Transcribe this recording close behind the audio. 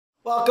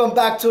Welcome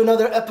back to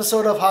another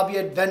episode of Hobby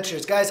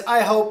Adventures. Guys,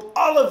 I hope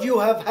all of you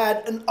have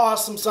had an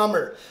awesome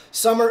summer.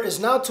 Summer is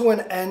now to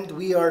an end.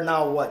 We are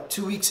now,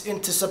 2 weeks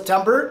into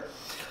September?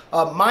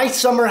 My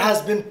summer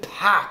has been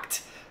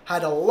packed.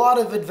 Had a lot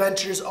of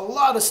adventures, a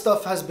lot of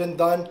stuff has been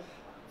done.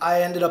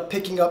 I ended up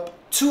picking up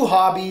 2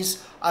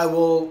 hobbies. I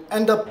will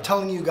end up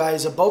telling you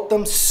guys about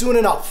them soon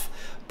enough.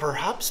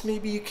 Perhaps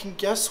maybe you can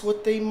guess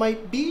what they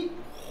might be?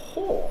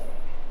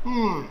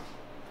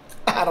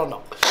 I don't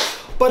know.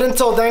 But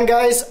until then,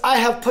 guys, I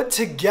have put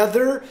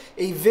together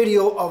a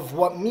video of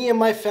what me and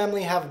my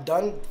family have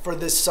done for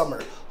this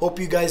summer. Hope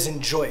you guys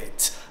enjoy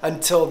it.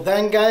 Until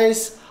then,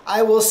 guys,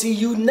 I will see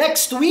you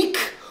next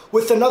week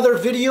with another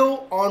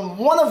video on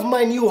one of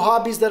my new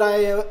hobbies that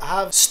I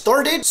have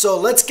started. So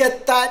let's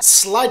get that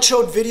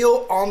slideshow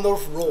video on the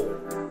roll.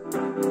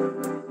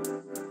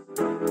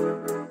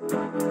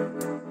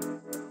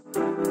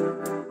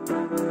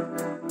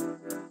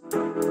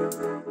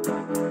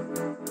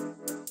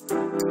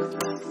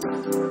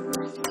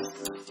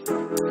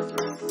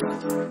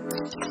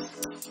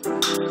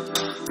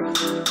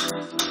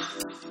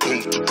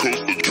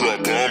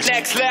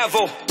 Next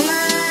level.